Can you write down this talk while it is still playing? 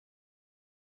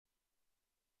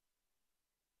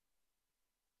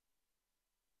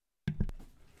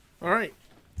All right.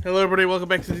 Hello, everybody. Welcome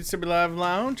back to the DACW Live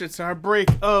Lounge. It's our break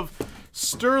of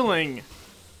Sterling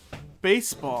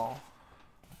Baseball.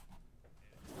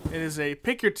 It is a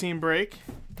pick your team break.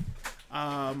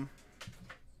 So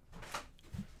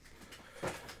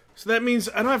that means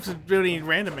I don't have to do any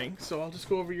randoming. So I'll just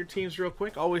go over your teams real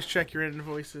quick. Always check your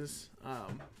invoices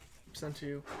sent to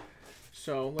you.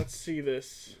 So let's see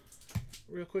this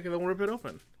real quick and then we'll rip it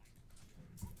open.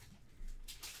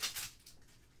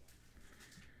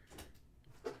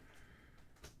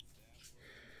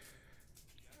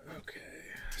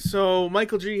 So,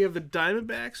 Michael G, you have the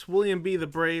Diamondbacks. William B, the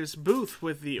Braves. Booth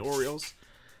with the Orioles.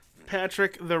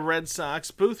 Patrick, the Red Sox.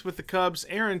 Booth with the Cubs.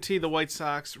 Aaron T, the White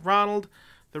Sox. Ronald,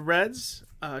 the Reds.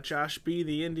 Josh B,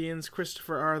 the Indians.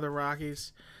 Christopher R, the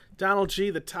Rockies. Donald G,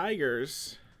 the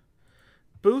Tigers.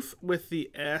 Booth with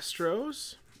the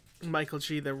Astros. Michael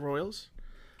G, the Royals.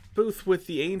 Booth with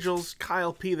the Angels.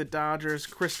 Kyle P, the Dodgers.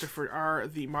 Christopher R,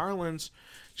 the Marlins.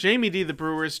 Jamie D, the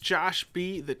Brewers. Josh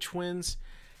B, the Twins.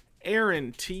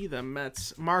 Aaron T, the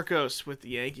Mets. Marcos with the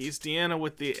Yankees. Deanna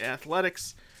with the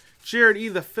Athletics. Jared E,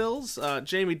 the Phils.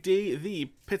 Jamie D,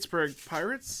 the Pittsburgh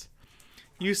Pirates.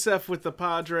 Yusef with the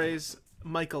Padres.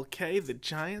 Michael K, the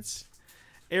Giants.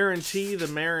 Aaron T, the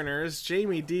Mariners.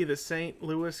 Jamie D, the St.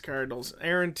 Louis Cardinals.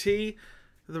 Aaron T,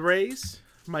 the Rays.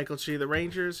 Michael G, the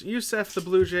Rangers. Yusef, the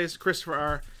Blue Jays. Christopher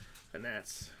R, the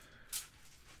Nats.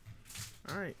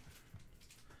 All right.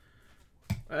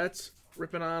 Let's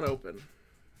rip it on open.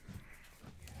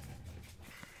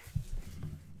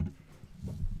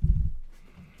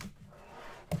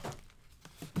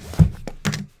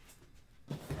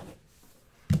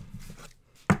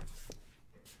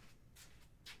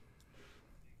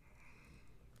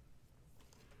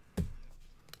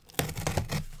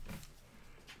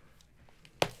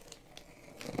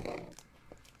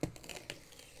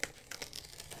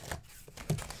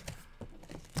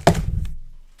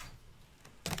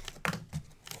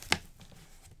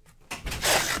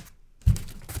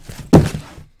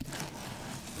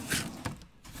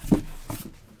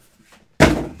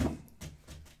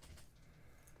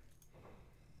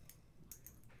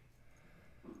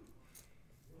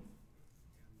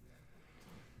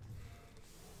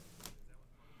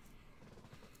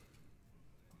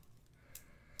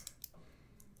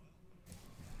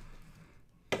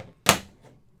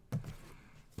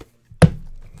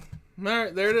 All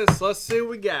right, there it is. Let's see what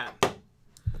we got.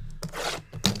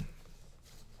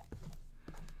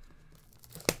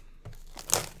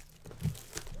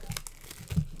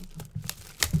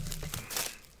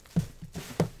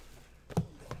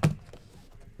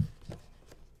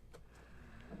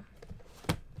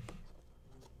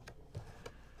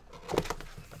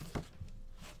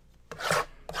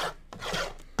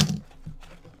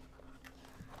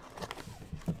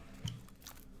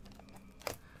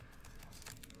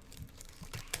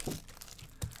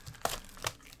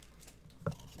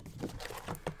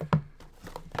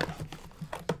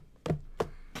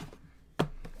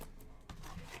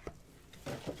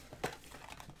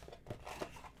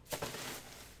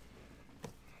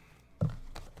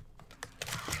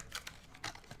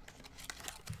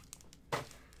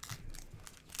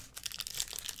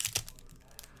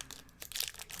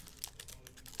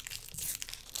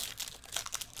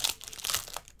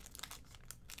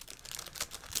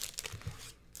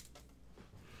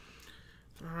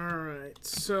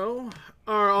 So,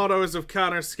 our auto is of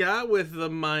Connor Scott with the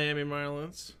Miami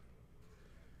Marlins.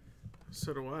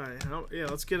 So do I. Oh, yeah,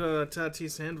 let's get a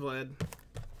Tatis and Vlad.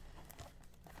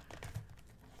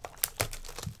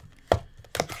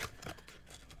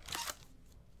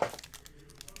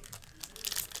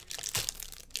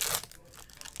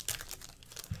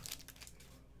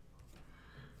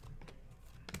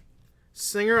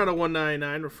 Singer out of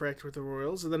 199, refractor with the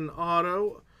Royals. And then an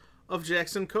auto of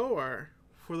Jackson Kowar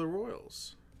for the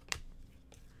Royals.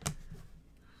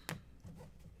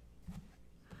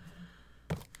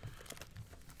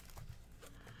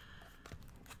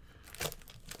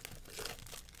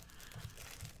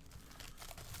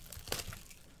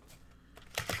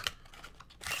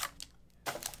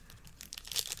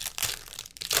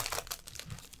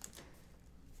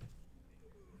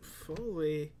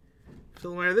 Foley.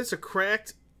 Philmeyer. This is a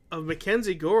cracked of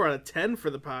Mackenzie Gore out of 10 for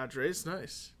the Padres.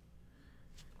 Nice.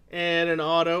 And an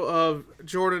auto of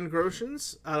Jordan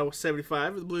Groshans out of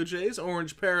 75 for the Blue Jays.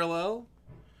 Orange parallel.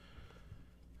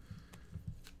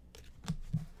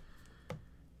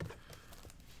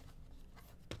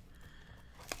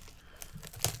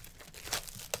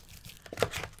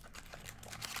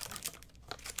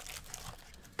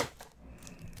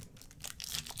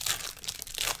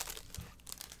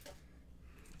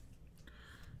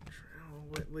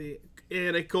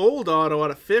 And a gold auto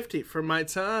out of 50 for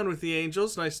Maitan with the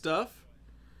Angels. Nice stuff.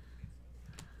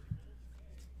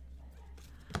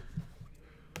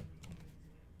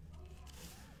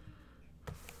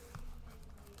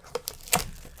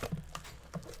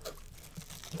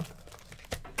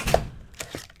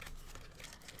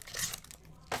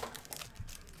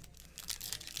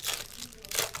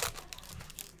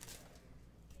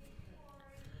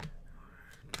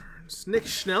 Nick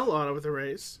Schnell auto with the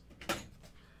Rays.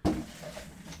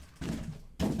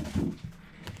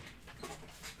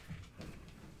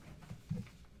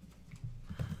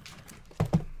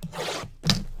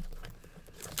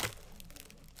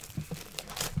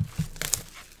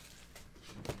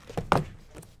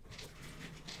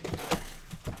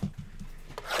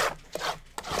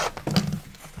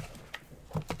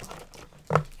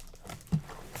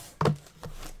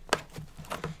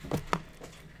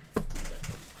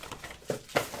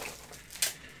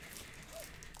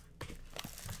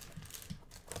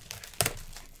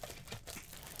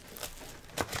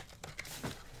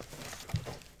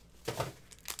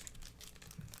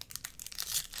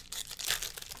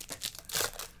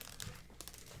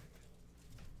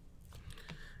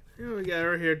 And we got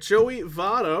right here Joey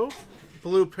Votto,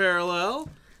 blue parallel,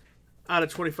 out of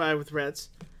 25 with Reds.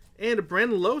 And a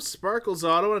Brandon Lowe Sparkles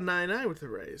auto, out of 99 with the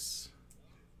Rays.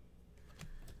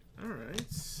 All right.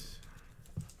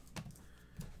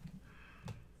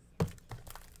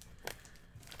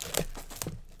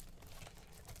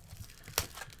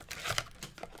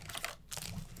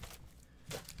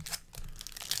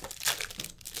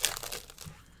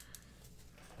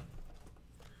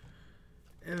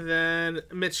 And then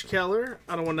Mitch Keller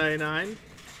out of 199.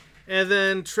 And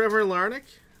then Trevor Larnach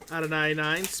out of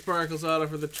 99. Sparkles auto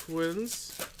for the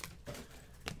Twins.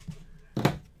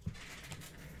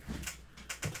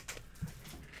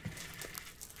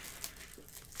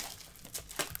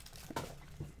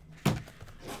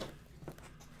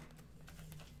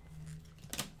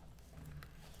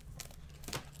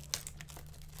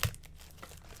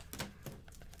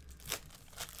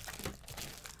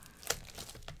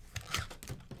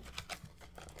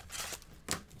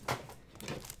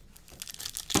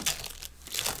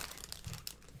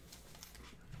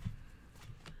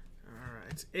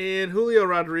 And Julio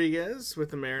Rodriguez with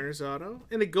the Mariners auto.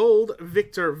 And a gold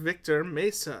Victor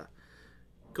Mesa.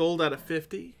 Gold out of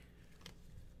 50.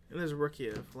 And there's a rookie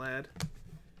of Vlad.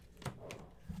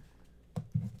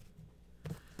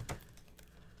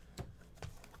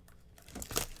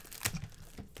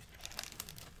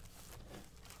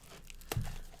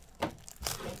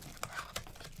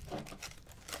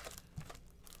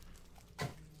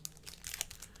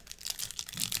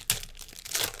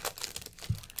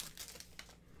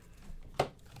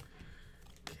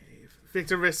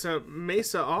 Victor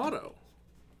Mesa auto.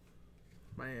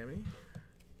 Miami.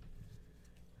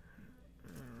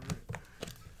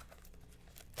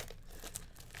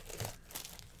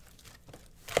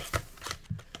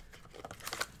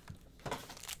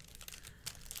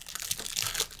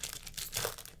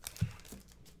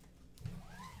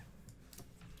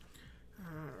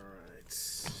 Alright.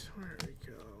 Where we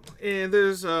go? And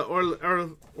there's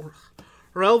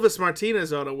Elvis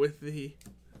Martinez auto with the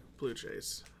Blue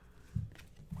Jays.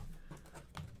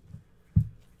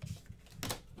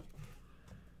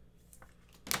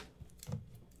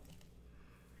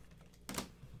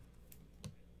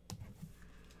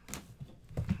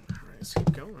 Let's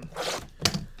keep going.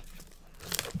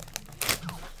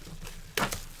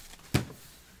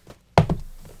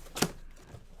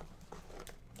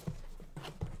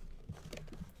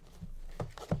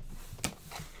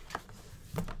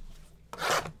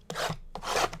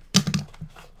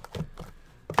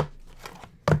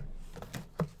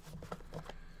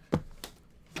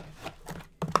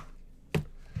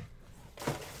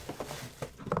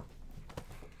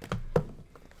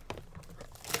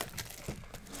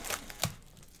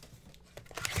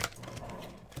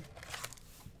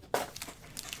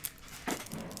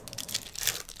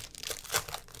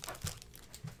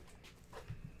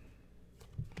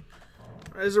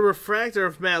 There's a refractor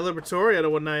of Matt Liberatore out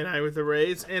of 199 with the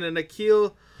Rays, and a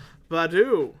Nikhil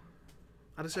Badu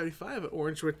out of 75 at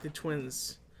orange with the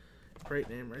Twins. Great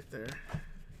name right there.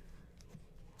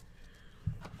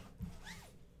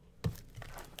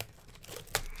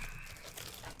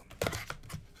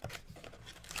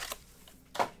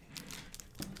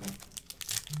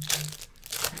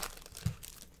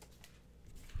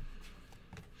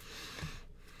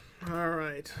 All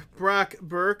right, Brock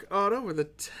Burke auto with the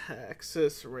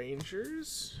Texas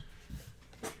Rangers.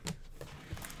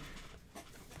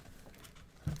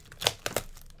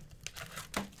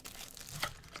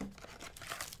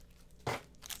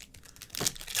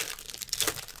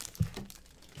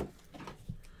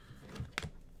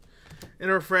 And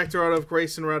a refractor auto of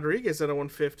Grayson Rodriguez at a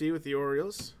 150 with the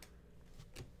Orioles.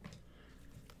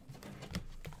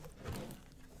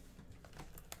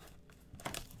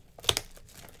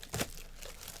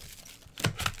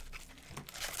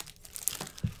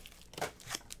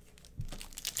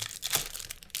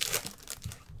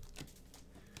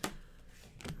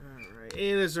 Alright,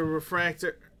 and there's a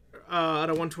refractor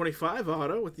out of 125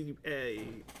 auto with the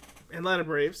Atlanta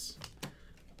Braves.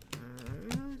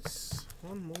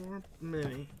 One more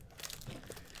mini.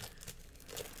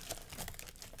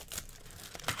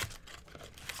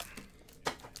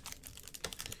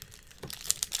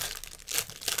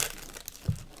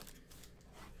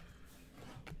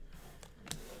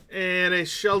 And a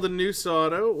Sheldon Noose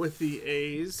auto with the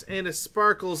A's. And a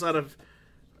Sparkles out of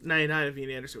 99 of Ian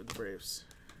Anderson with the Braves.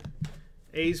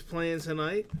 A's playing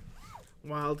tonight.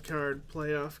 Wild card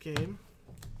playoff game.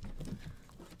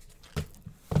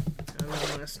 Got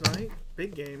one last night.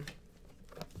 Big game.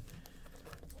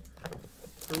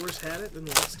 Brewers had it, then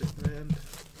lost it, man.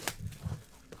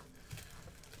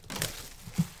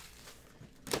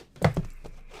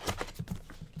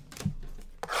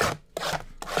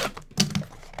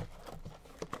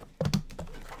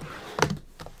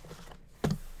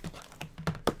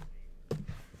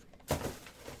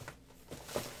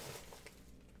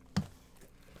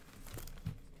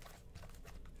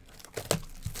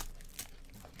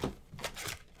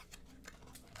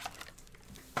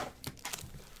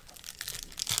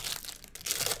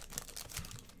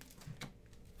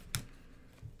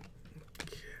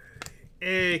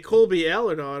 A Colby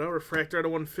Allard auto, refractor out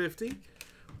of 150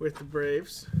 with the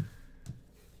Braves.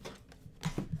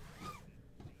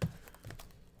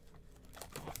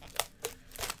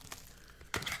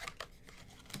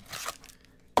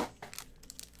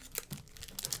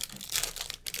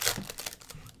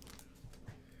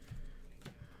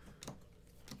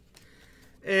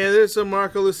 And there's a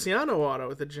Marco Luciano auto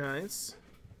with the Giants.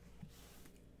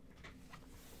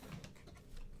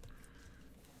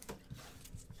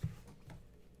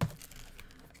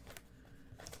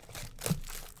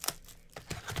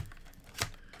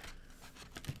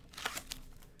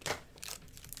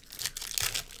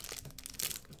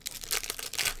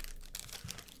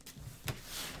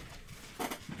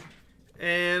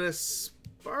 And a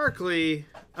sparkly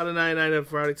out of 99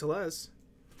 of Rowdy Tellez.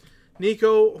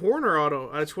 Nico Horner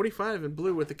auto out of 25 in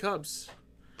blue with the Cubs.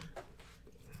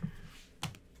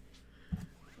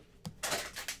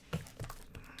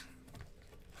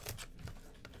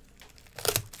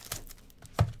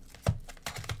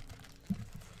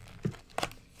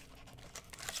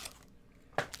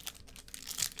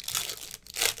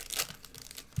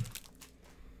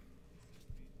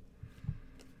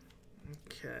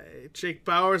 Okay, Jake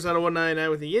Bowers out of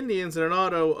 199 with the Indians, and an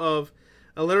auto of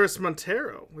Eleris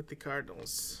Montero with the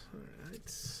Cardinals. All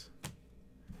right.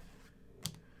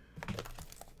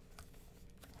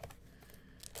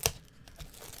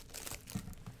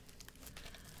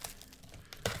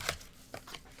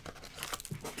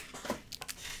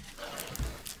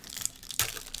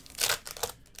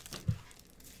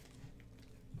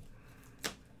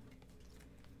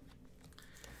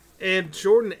 And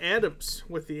Jordan Adams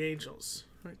with the Angels.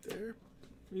 Right there.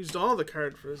 Used all the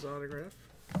card for his autograph.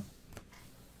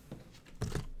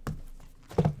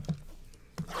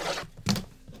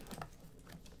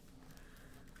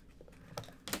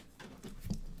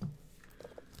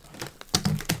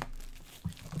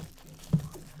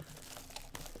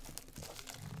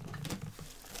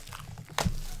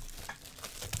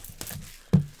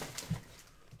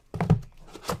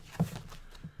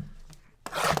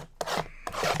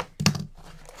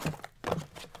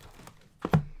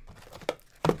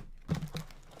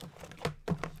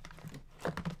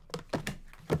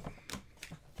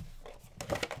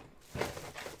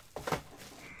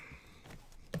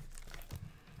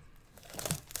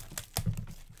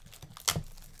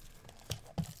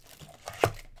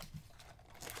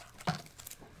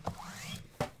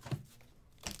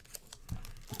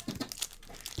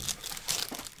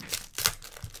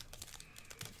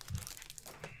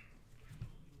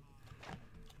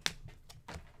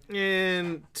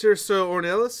 And Tirso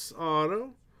Ornelas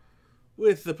auto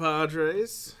with the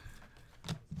Padres.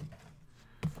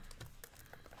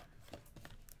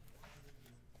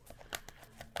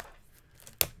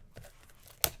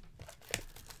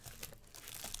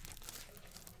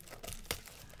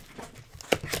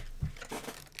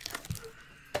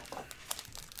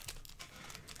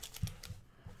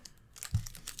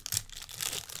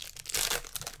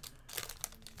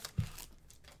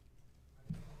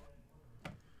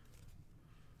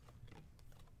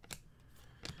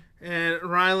 And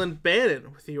Ryland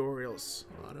Bannon with the Orioles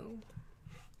auto.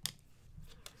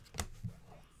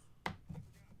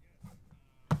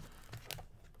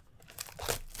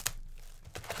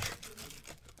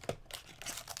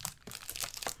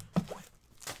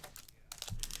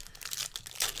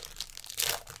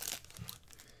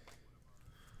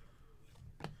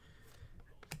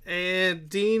 And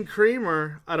Dean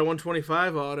Creamer out of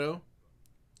 125 auto.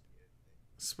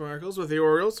 Sparkles with the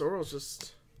Orioles. Orioles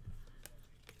just...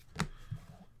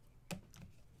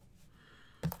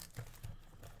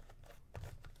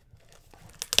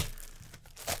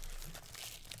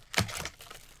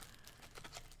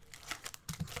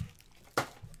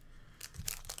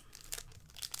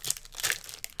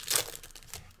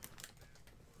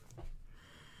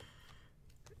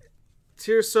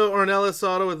 Tirso Ornelas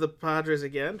auto with the Padres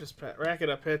again. Just rack it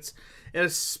up hits. And a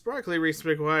sparkly Reese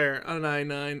McGuire on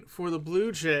 99 for the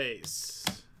Blue Jays.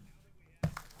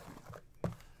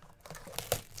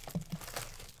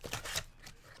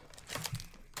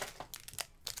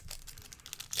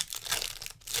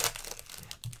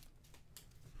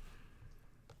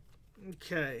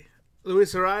 Okay.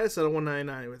 Luis Arias out of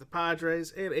 199 with the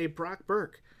Padres. And a Brock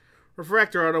Burke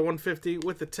refractor out of 150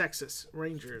 with the Texas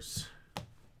Rangers.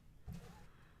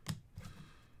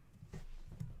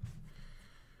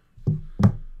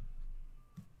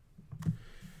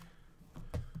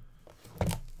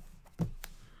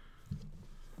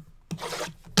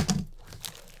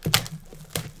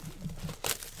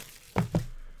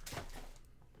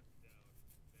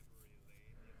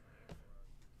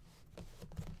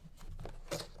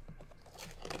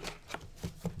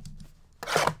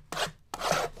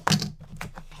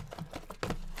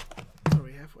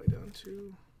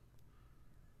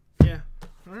 Yeah,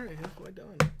 alright, halfway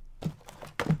done.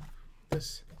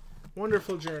 This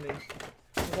wonderful journey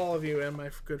with all of you and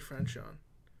my good friend Sean.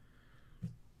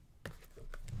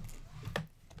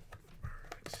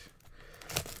 Alright.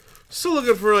 Still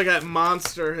looking for like that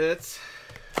monster hits.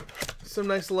 Some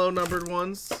nice low numbered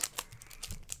ones.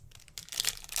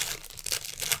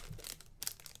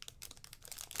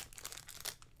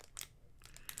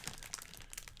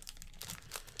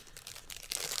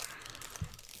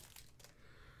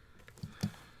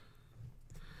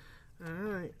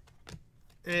 Alright.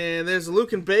 And there's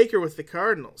Lucan Baker with the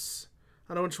Cardinals.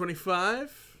 On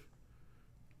 125.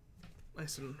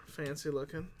 Nice and fancy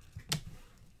looking.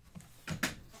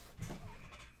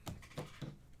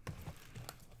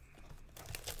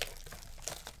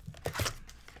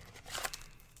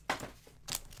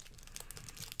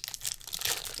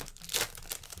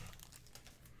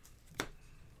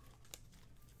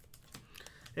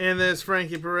 And there's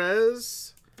Frankie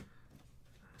Perez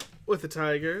with the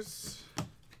Tigers.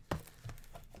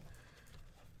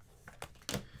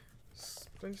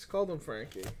 I just called him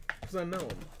Frankie because I know him.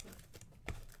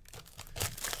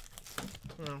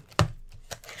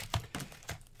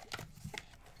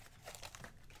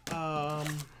 Oh.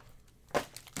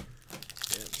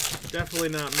 Yeah, definitely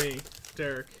not me,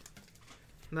 Derek.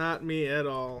 Not me at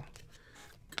all.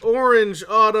 Orange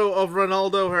auto of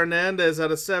Ronaldo Hernandez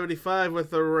out of 75 with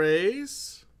the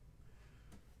Rays.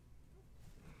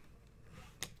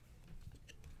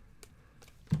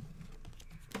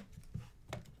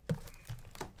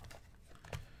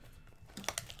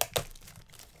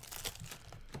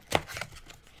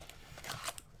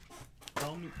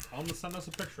 Tell him to send us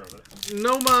a picture of it.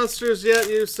 No monsters yet,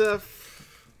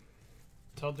 Yusef.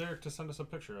 Tell Derek to send us a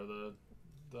picture of the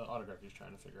autograph he's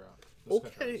trying to figure out.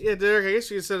 Okay, yeah, Derek, I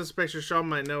guess you could send us a picture. Sean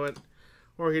might know it.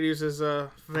 Or he could use his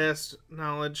vast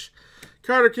knowledge.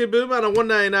 Carter Kieboom out of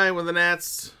 199 with the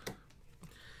Nats.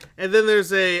 And then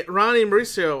there's a Ronnie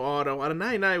Mauricio auto out of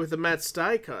 99 with the Mets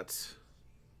die cut.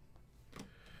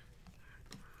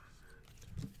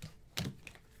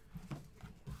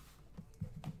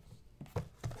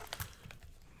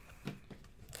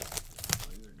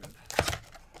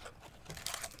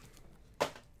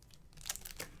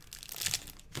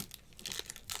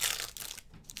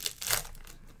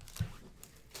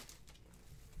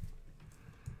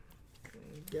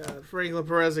 Got Franklin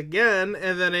Perez again,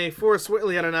 and then a Forrest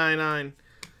Whitley out of 99.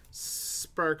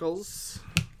 Sparkles.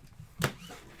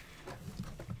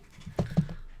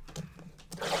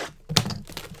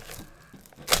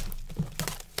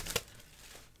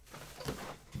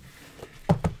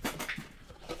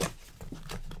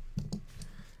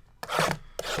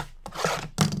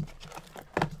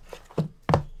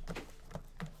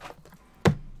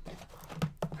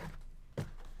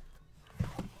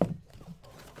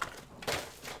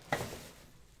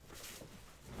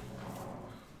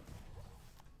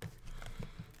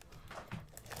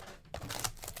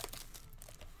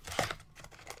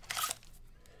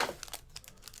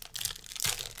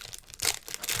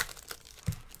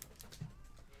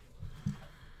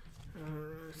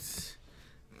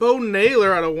 Bo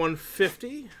Naylor out of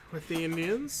 150 with the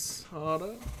Indians.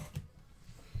 Auto.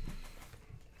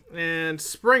 And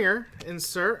Springer,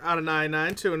 insert, out of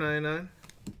 99, 299.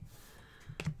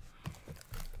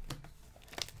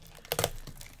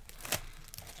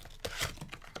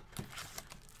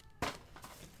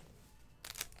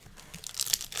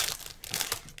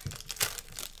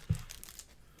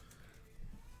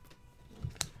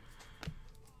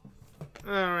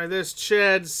 Alright, there's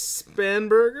Chad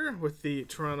Spanberger with the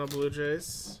Toronto Blue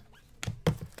Jays.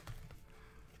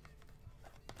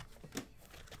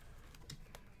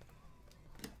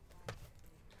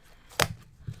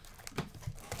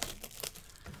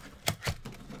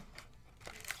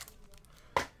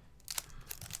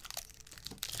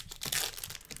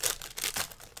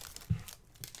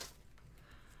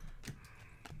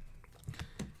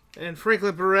 And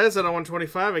Franklin Perez at a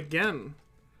 125 again.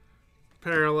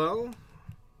 Parallel.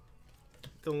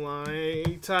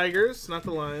 The Tigers, not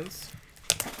the Lions.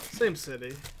 Same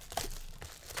city.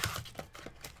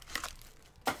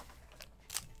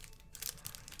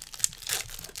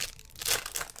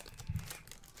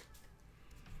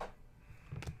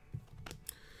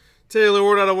 Taylor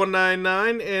Ward out of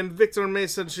 199 and Victor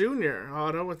Mesa Jr.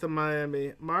 auto with the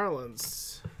Miami Marlins.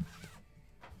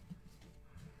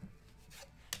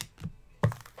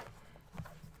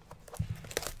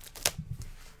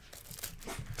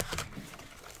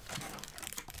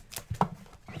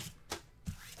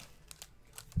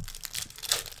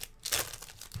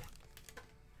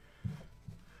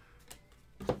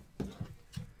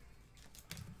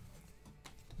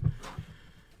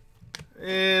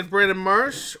 And Brandon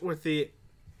Marsh with the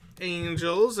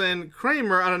Angels. And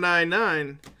Kramer on a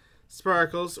 99.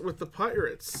 Sparkles with the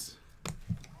Pirates.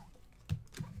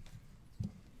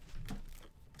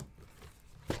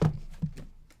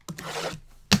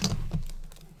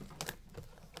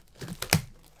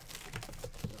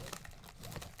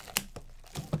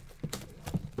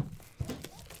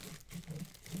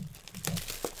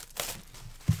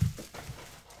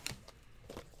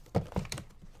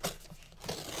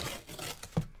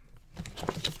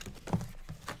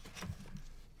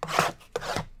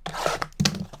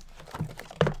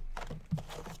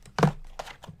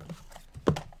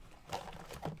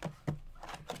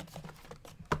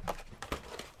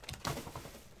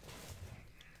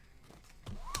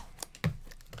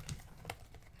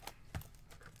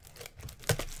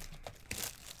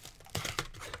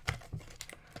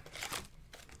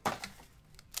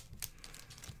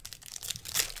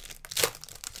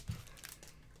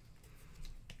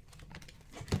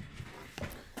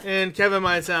 And Kevin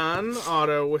Maitan,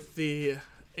 auto with the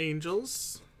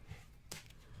Angels.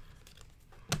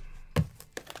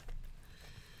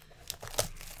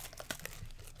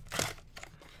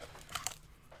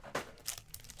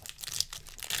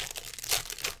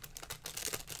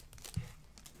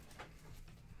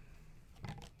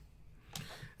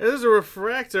 There's a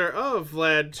refractor of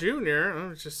Vlad Jr.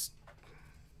 Oh, it's just...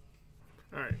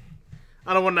 Alright.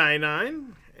 Out of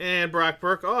 199. And Brock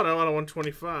Burke, auto out of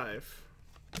 125.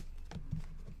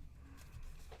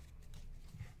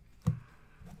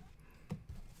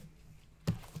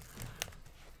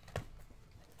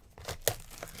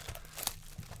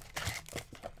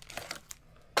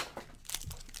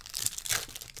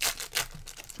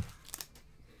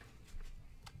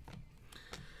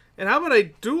 And how about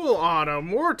a dual auto?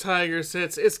 More Tigers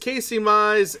hits. It's Casey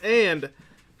Mize and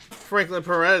Franklin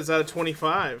Perez out of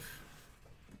 25.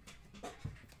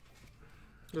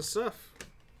 Good stuff.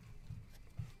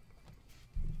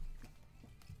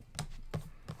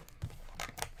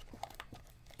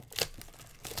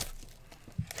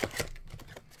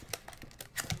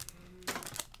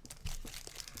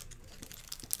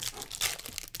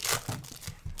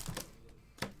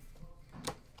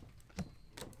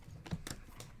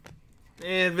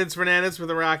 And Vince Fernandez with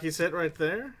the Rockies hit right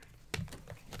there.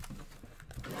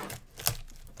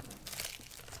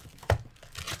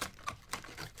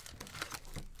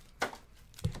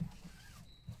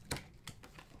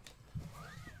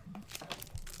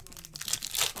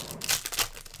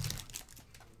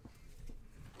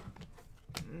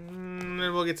 And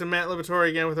then we'll get to Matt Liberatore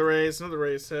again with the Rays. Another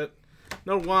Rays hit.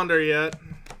 No Wander yet.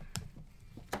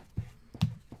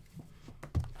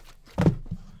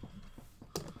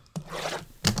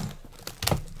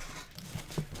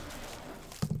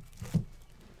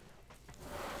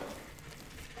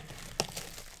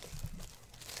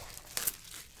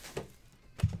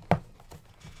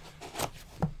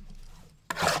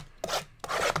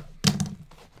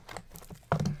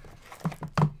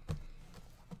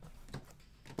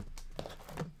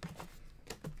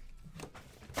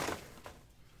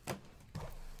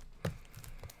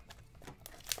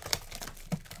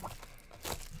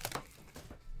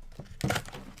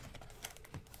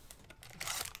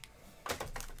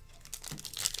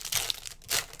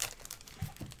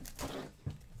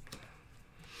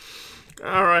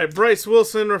 All right, Bryce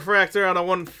Wilson refractor out of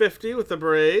 150 with the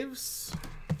Braves.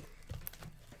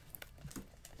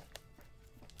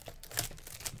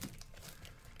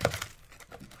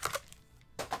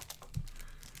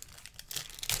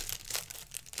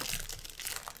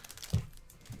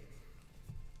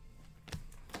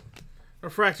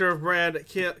 Refractor of Brad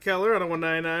Keller on a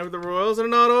 199 with the Royals.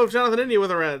 And an auto of Jonathan India with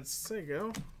the Reds. There you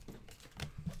go.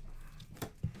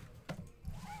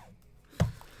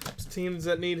 Teams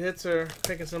that need hits are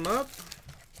picking some up.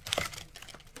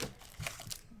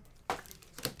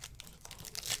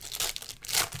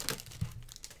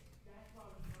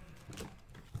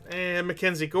 And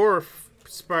Mackenzie Gore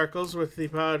sparkles with the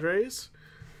Padres.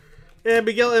 And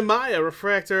Miguel Amaya,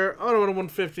 refractor, auto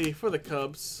 150 for the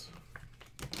Cubs.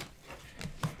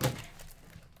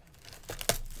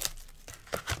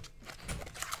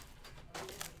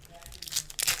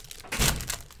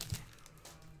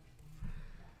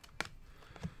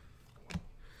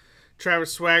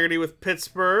 Travis Swaggerty with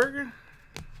Pittsburgh.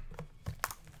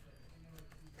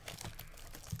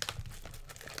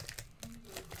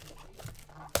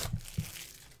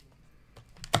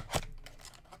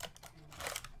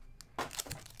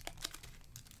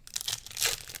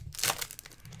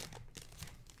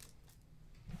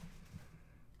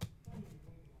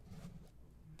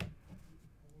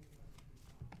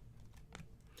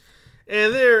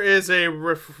 And there is a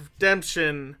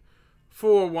redemption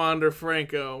for Wander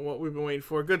Franco, what we've been waiting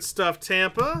for. Good stuff,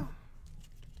 Tampa.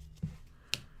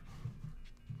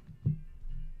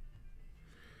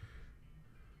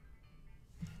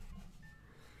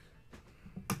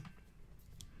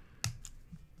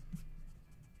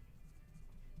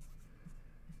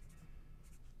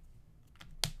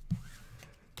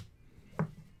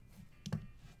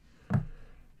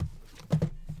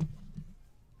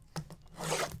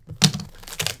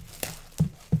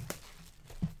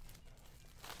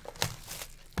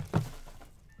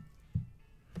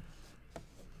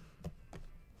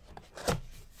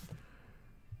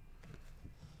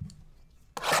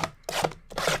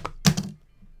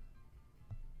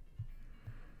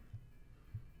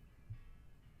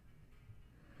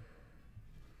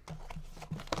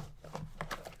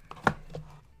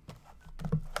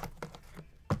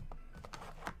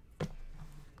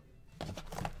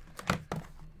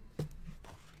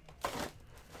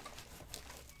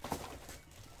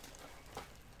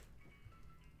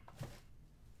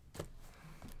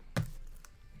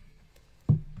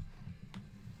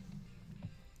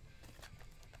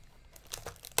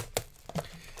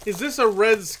 Is this a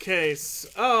Reds case?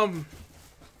 I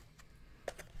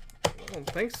don't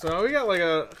think so. We got like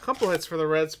a couple hits for the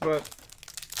Reds, but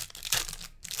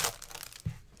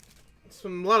a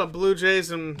lot of Blue Jays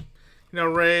and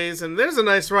Rays. And there's a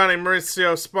nice Ronnie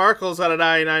Mauricio Sparkles out of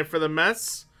 99 for the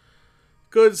Mets.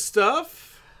 Good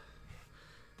stuff.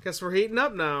 Guess we're heating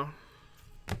up now.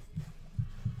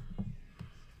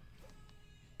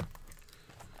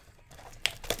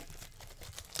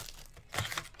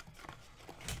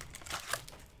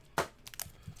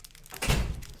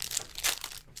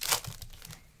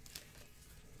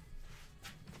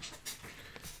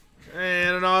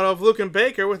 And an auto of Luke and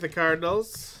Baker with the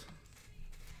Cardinals.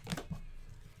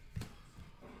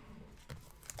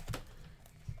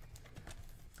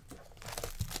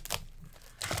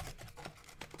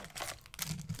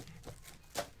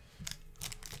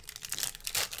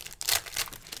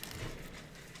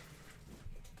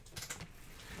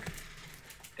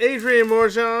 Adrian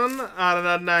Morjan out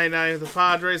of 99 with the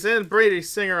Padres. And Brady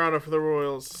Singer auto for the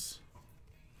Royals.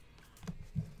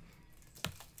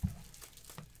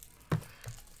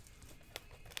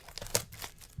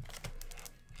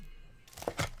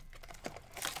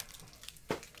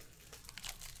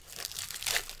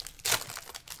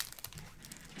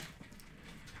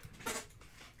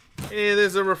 And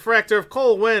there's a refractor of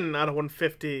Cole Winn out of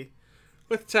 150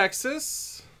 with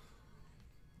Texas.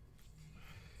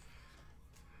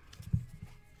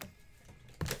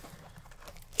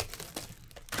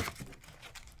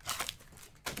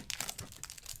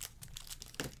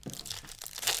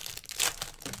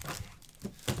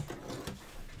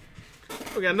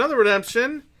 We got another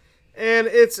redemption, and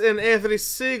it's an Anthony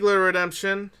Siegler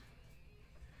redemption.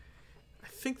 I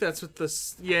think that's with the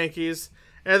Yankees.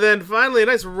 And then finally, a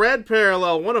nice red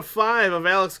parallel, 1 of 5 of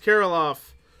Alex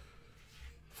Kirilloff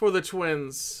for the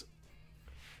Twins.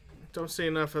 Don't see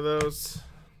enough of those.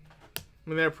 I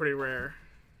mean, they're pretty rare.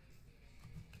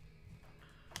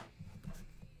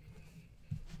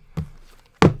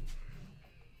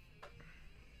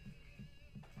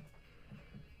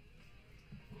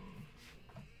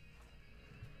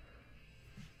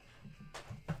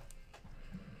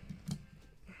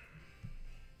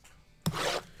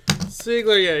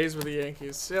 Siegler, yeah, he's with the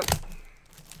Yankees. Yep.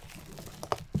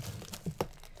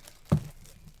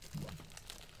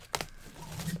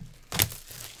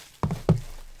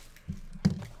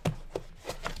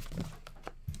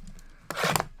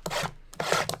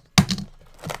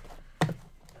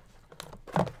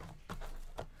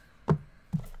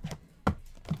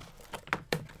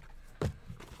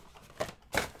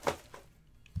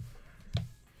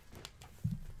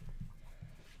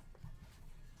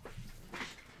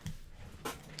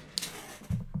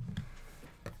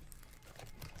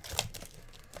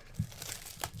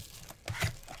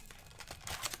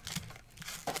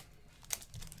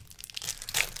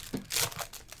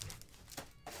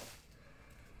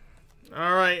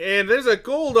 and there's a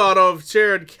gold auto of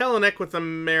Jared Kelenic with the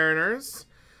Mariners.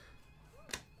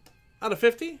 Out of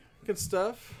 50. Good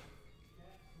stuff.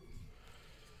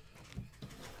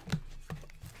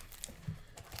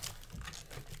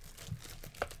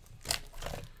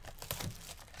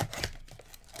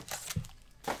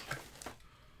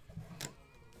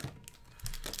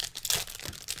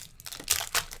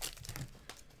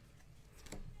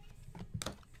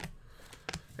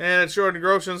 And it's Jordan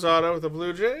Groshans auto with the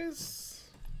Blue Jays.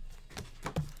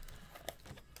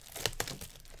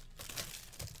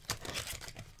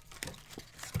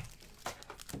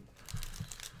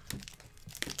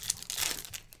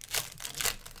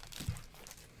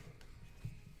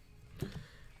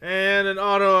 And an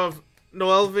auto of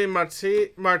Noelvi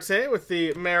Marte with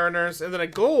the Mariners. And then a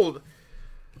gold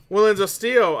Willens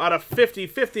Ostillo out of 50,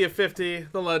 50 of 50,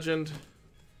 the legend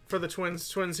for the Twins.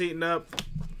 Twins heating up.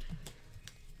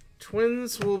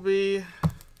 Twins will be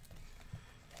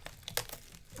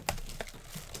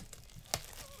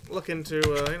looking to,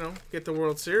 you know, get the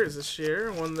World Series this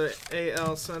year. Won the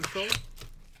AL Central.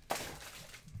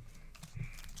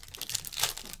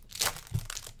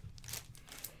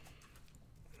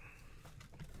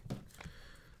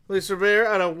 Luis Rivera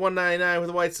out of 199 with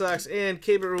the White Sox, and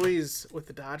Keibert Ruiz with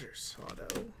the Dodgers. Auto.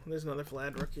 There's another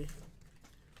Vlad rookie.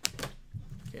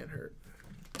 Can't hurt.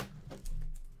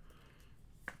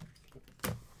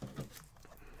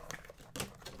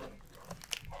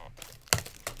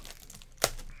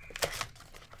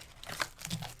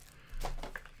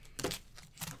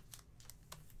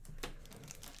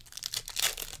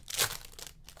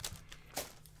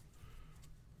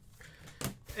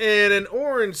 And an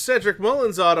orange Cedric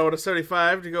Mullins auto at a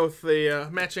 75 to go with the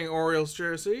matching Orioles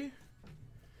jersey.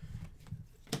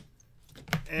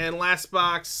 And last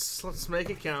box, let's make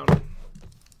it count.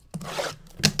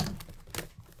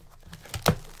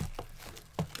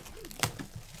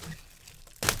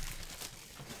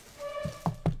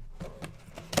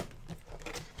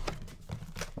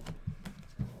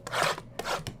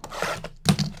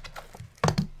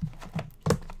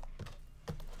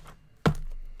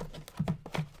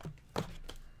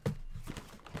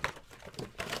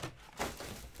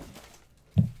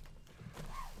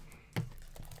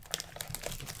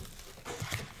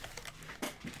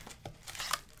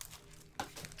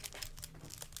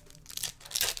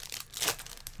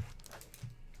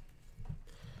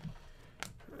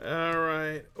 All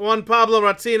right. Juan Pablo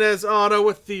Martinez auto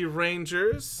with the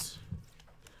Rangers.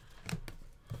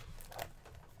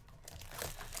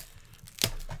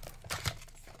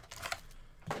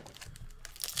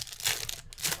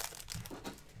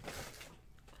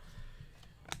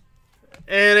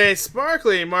 And a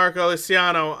sparkly Marco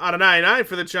Luciano out of 99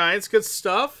 for the Giants. Good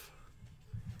stuff.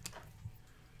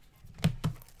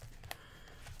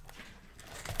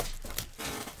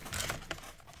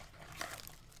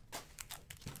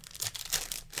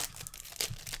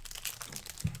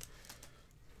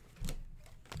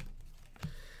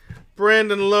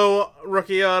 Brandon Lowe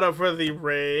rookie auto for the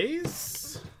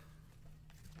Rays.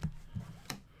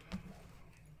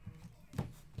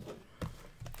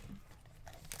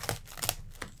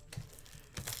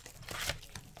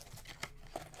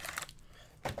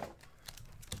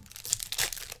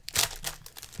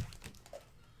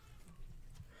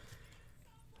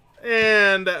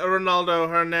 And Ronaldo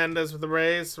Hernandez with the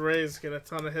Rays. The Rays get a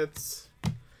ton of hits.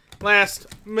 Last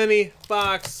mini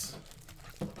box.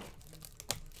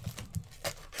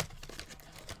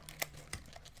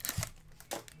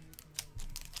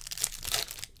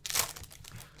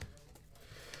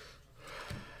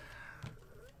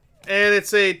 And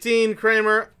it's a Dean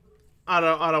Kramer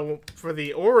auto for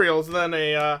the Orioles. Then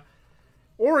a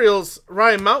Orioles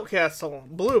Ryan Mountcastle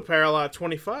blue parallel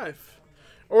 25.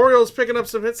 Orioles picking up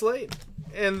some hits late.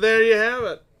 And there you have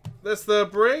it. That's the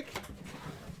break.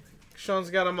 Sean's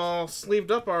got them all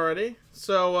sleeved up already.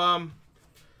 So,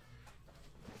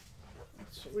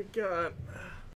 that's what we got.